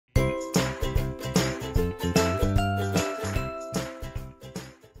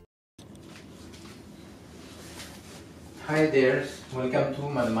Hi there, welcome to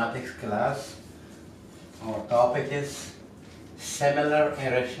mathematics class. Our topic is similar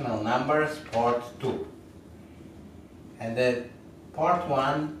irrational numbers, part 2. And then part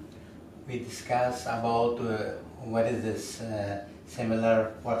 1 we discuss about what is this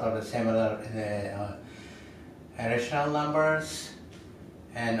what are the similar irrational numbers,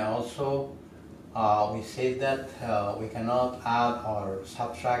 and also we say that we cannot add or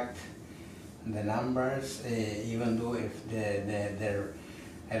subtract the numbers even though if their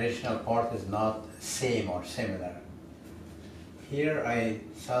irrational part is not same or similar. Here I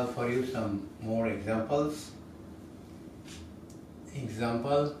solve for you some more examples.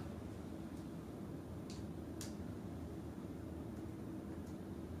 Example: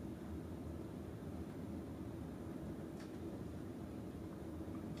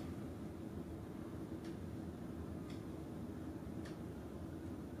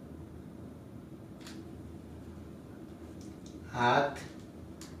 add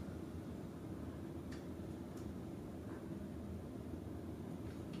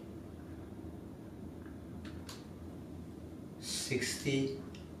 $60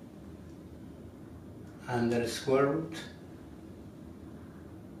 under square root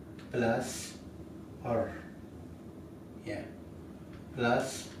plus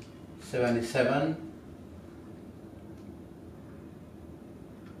plus 77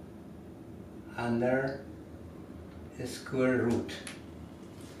 under square root.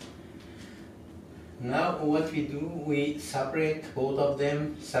 Now what we do, we separate both of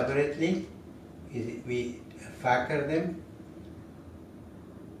them separately. We factor them.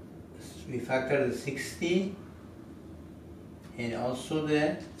 We factor the 60 and also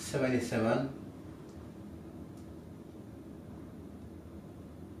the 77.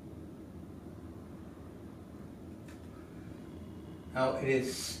 Now it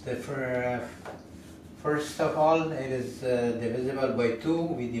is the first of all, it is divisible by 2.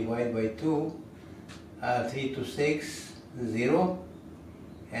 We divide by 2. 3 to 6, 0,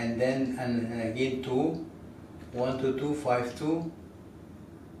 and then again 2, 1 to 2, 5 to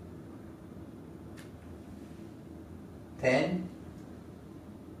 10,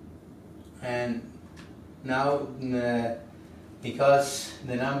 and now because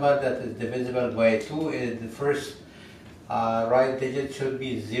the number that is divisible by 2 is the first right digit should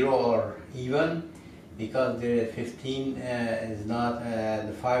be 0 or even, because the 15 is not,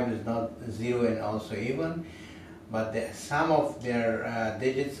 the 5 is not 0 and also even, but the sum of their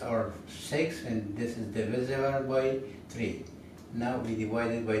digits are 6, and this is divisible by 3. Now we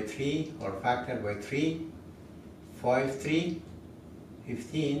divide it by 3 or factor by 3, 5, 3,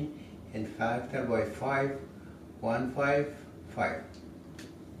 15, and factor by 5, 1, 5, 5.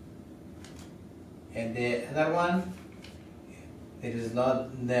 And the other one, this is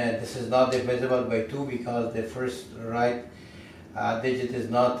not divisible by 2 because the first right digit is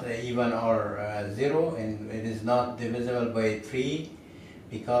not even or 0, and it is not divisible by 3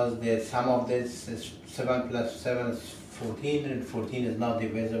 because the sum of this is 7 plus 7 is 14, and 14 is not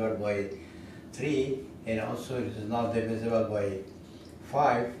divisible by 3, and also it is not divisible by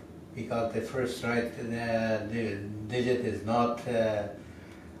 5 because the first right digit is not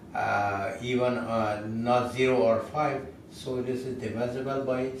even not 0 or 5. So this is divisible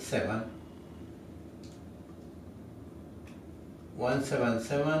by 7.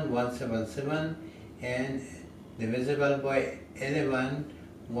 177, 177, and divisible by 11.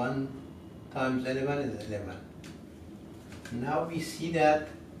 1 times 11 is 11. Now we see that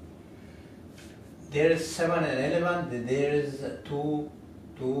there is 7 and 11, there is 2,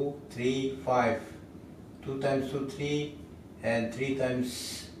 2, 3, 5. 2 times 2, 3, and 3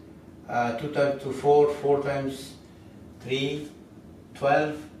 times 2 times 2, 4, 4 times 3,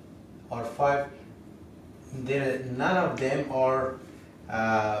 12 or 5. None of them are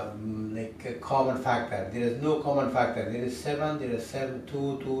like a common factor. There is no common factor. There is 7, there is 7,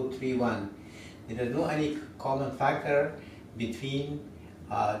 2, 2, 3, 1. There is no any common factor between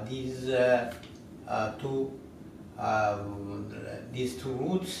these two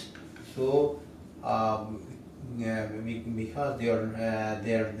roots. So because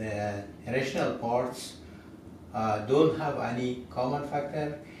their irrational parts don't have any common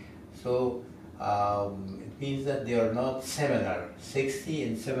factor, so it means that they are not similar. 60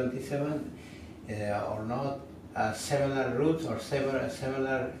 and 77 are not similar roots or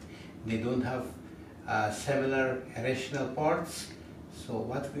similar. They don't have similar irrational parts. So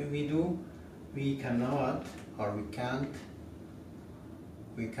what we do, we cannot or we can't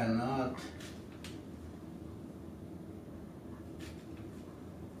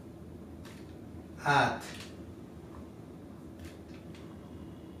add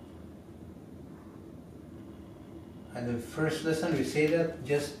in the first lesson we say that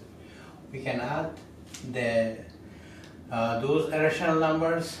just we can add the those irrational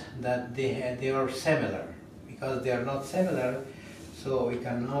numbers that they are similar. Because they are not similar, so we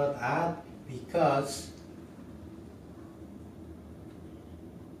cannot add, because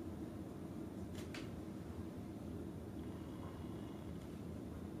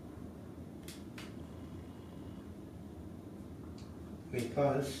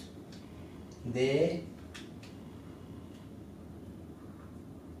they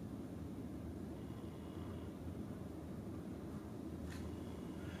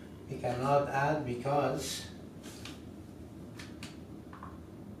we cannot add because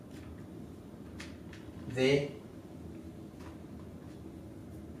they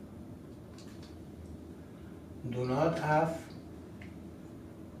do not have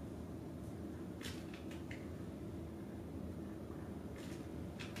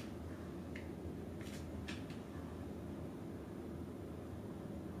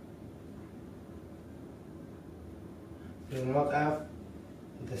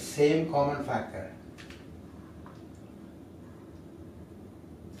the same common factor.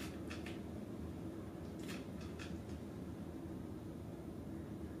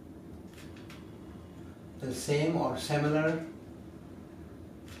 The same or similar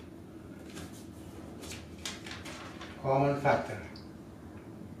common factor.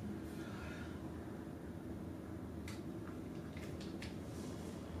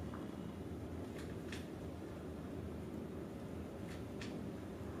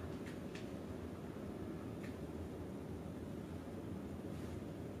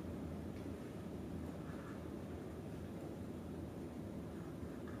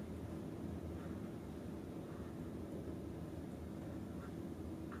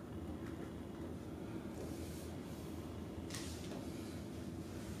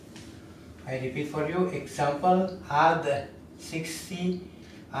 I repeat for you. Example, add 60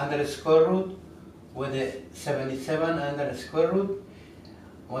 under the square root with a 77 under the square root.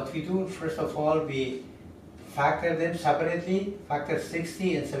 What we do, first of all, we factor them separately. Factor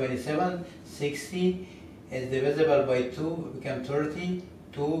 60 and 77. 60 is divisible by 2, become 30.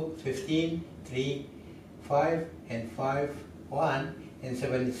 2, 15, 3, 5, and 5, 1. And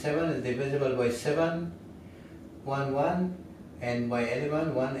 77 is divisible by 7, 1, 1. And by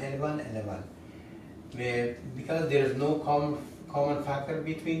 11, 1, 11, 11. Because there is no common factor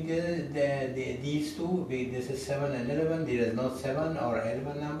between these two, this is 7 and 11, there is no 7 or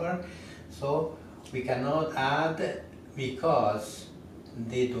 11 number, so we cannot add because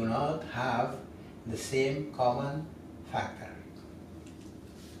they do not have the same common factor.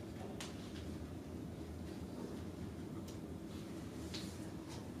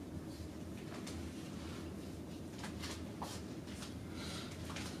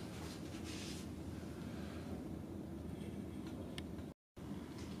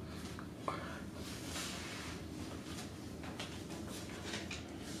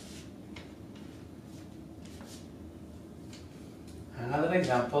 Another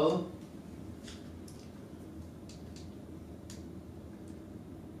example,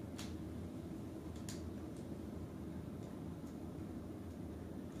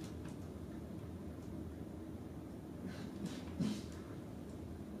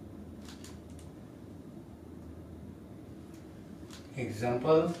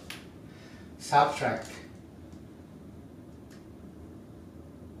 subtract.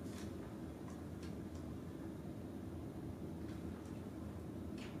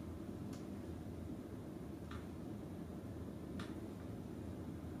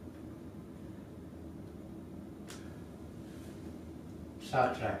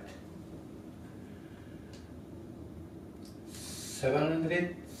 Subtract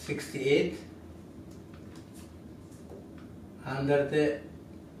 768 under the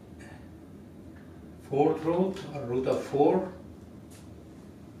fourth root or root of 4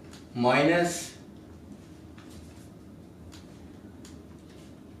 minus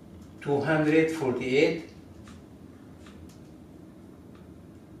 248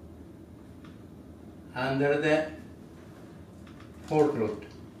 under the fourth root.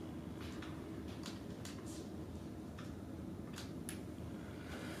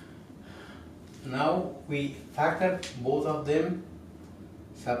 Now we factor both of them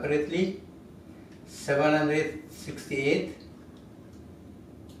separately. 768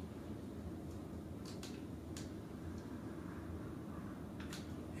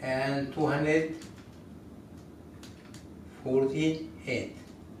 and 248.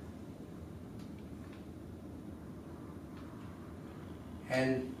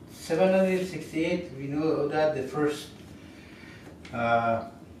 And 768, we know that the first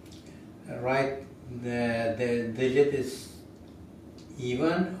right the digit is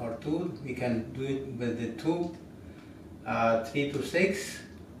even or 2, we can do it with the 2, 3 to 6,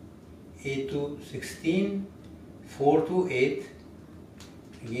 8 to 16, 4 to 8,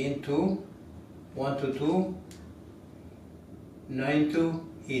 again 2, 1 to 2, 9 to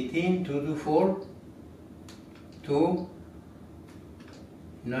 18, 2 to 4, 2,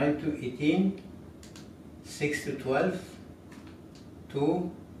 9 to 18, 6 to 12,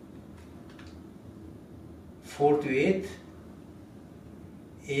 2, 4 to 8,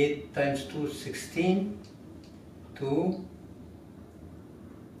 8 times 2 is 16, 2,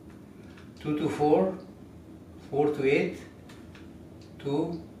 2 to 4, 4 to 8,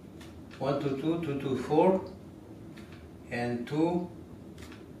 2, 1 to 2, 2 to 4, and 2,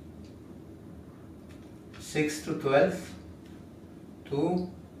 6 to 12,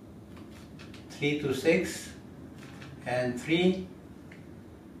 2, 3 to 6, and 3,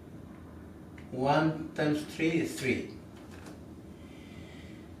 1 times 3 is 3.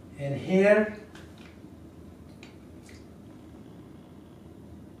 And here,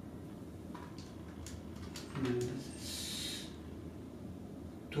 this is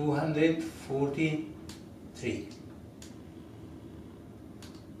 243.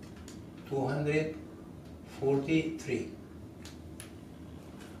 243.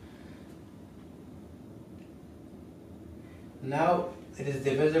 Now it is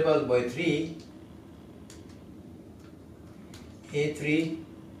divisible by 3. A3,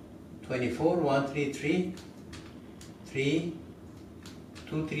 24, 133, 3,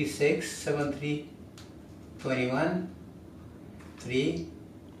 236, 73, 21, 3,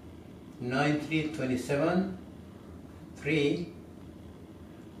 93, 27, 3,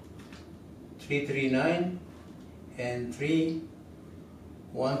 339, and 3,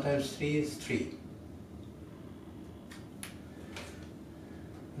 1 times 3 is 3.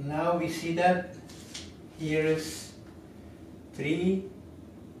 Now we see that here is 3,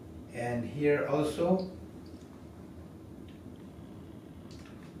 and here also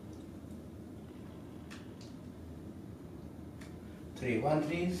 3. 1,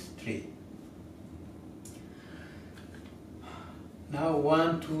 3 is 3. Now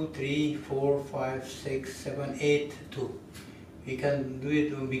 1, 2, 3, 4, 5, 6, 7, 8, 2. We can do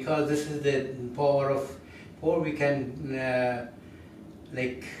it because this is the power of 4. We can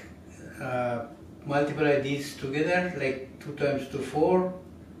multiply these together, like 2 times 2 4,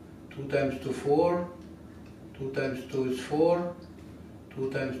 2 times 2 4, 2 times 2 is 4,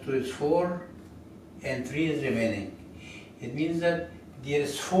 2 times 2 is 4, and 3 is remaining. It means that there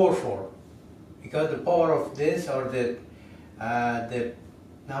is 4 4, because the power of this, or the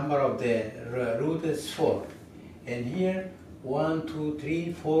number of the root is 4. And here 1, 2,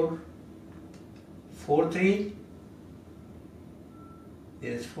 3, 4, 4 3.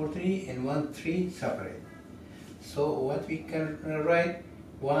 There is 4 3 and 1 3 separate. So what we can write?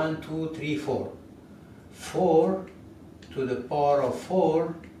 1, 2, 3, 4. 4 to the power of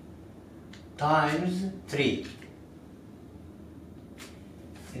 4 times 3.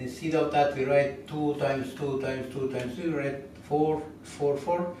 And instead of that we write 2 times 2 times 2 times 2, we write 4, 4,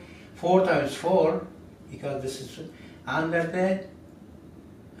 4. 4 times 4, because this is under the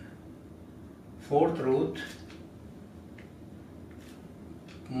 4th root,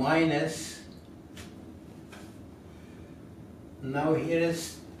 minus, now here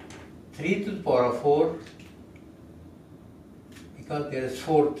is 3 to the power of 4, because there is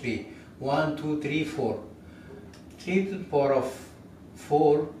 4 3, 1 2 3 4, 3 to the power of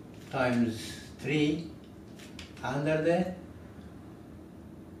 4 times 3 under the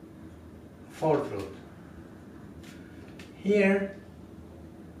 4th root. Here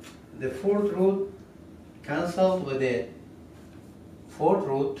the 4th root cancels with the 4th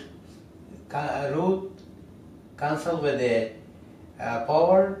root, cancel with the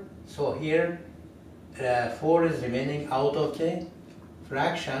power, so here 4 is remaining out of the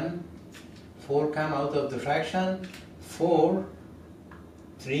fraction, 4 come out of the fraction, 4,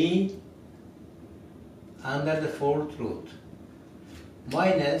 3 under the 4th root,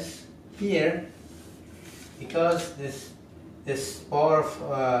 minus here, because this power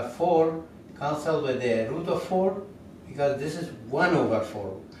of 4 cancel with the root of 4, because this is 1 over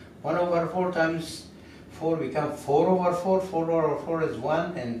 4. 1 over 4 times 4 become 4 over 4. 4 over 4 is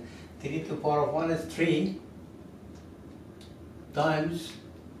 1, and 3 to the power of 1 is 3 times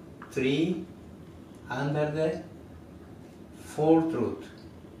 3 under the 4th root.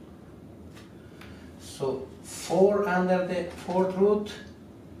 So 4 under the 4th root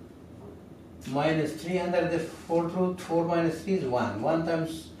minus 3 under the 4th root. 4 minus 3 is 1. 1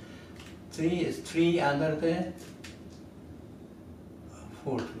 times 3 is 3 under the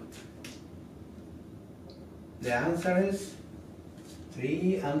 4th root. The answer is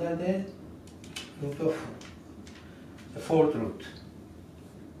 3 under the root of the fourth root.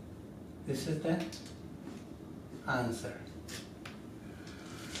 This is the answer.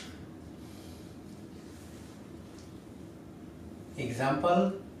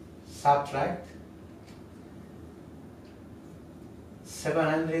 Example, subtract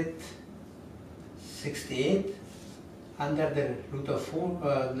 768 under the root of 4,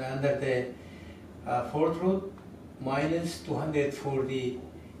 under the fourth root, minus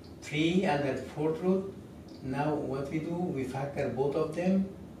 243 under the fourth root. Now what we do, we factor both of them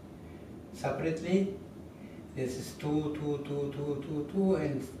separately. This is 2, 2, 2, 2, 2, 2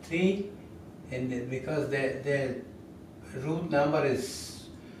 and 3, and because the root number is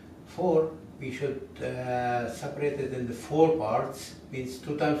 4, we should separate it into 4 parts. Means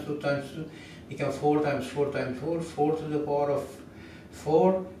 2 times 2 times 2 become 4 times 4 times 4, 4 to the power of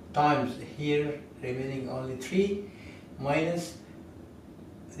 4 times here remaining only 3, minus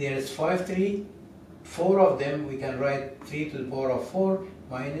there is 5 3, 4 of them we can write 3 to the power of 4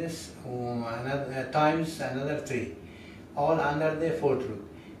 minus another times another 3, all under the fourth root.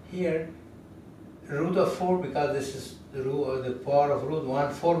 Here root of 4, because this is the root, the power of root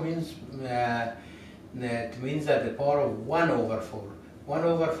 1, 4 means that means that the power of 1 over 4. 1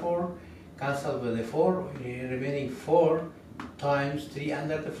 over 4 cancelled with the 4, remaining 4 times 3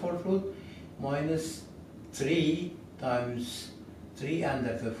 under the fourth root, minus 3 times 3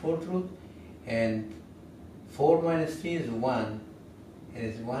 under the fourth root, and 4 minus 3 is 1. It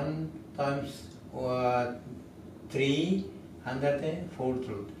is 1 times 3 under the fourth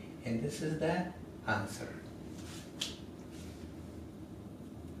root, and this is the answer.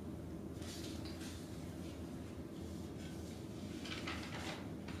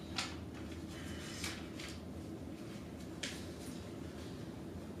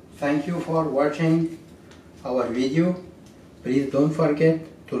 Thank you for watching our video. Please don't forget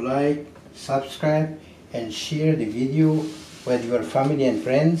to like, subscribe and share the video with your family and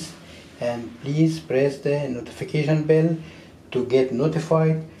friends, and please press the notification bell to get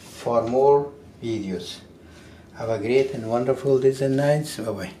notified for more videos. Have a great and wonderful days and nights.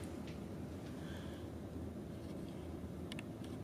 Bye bye.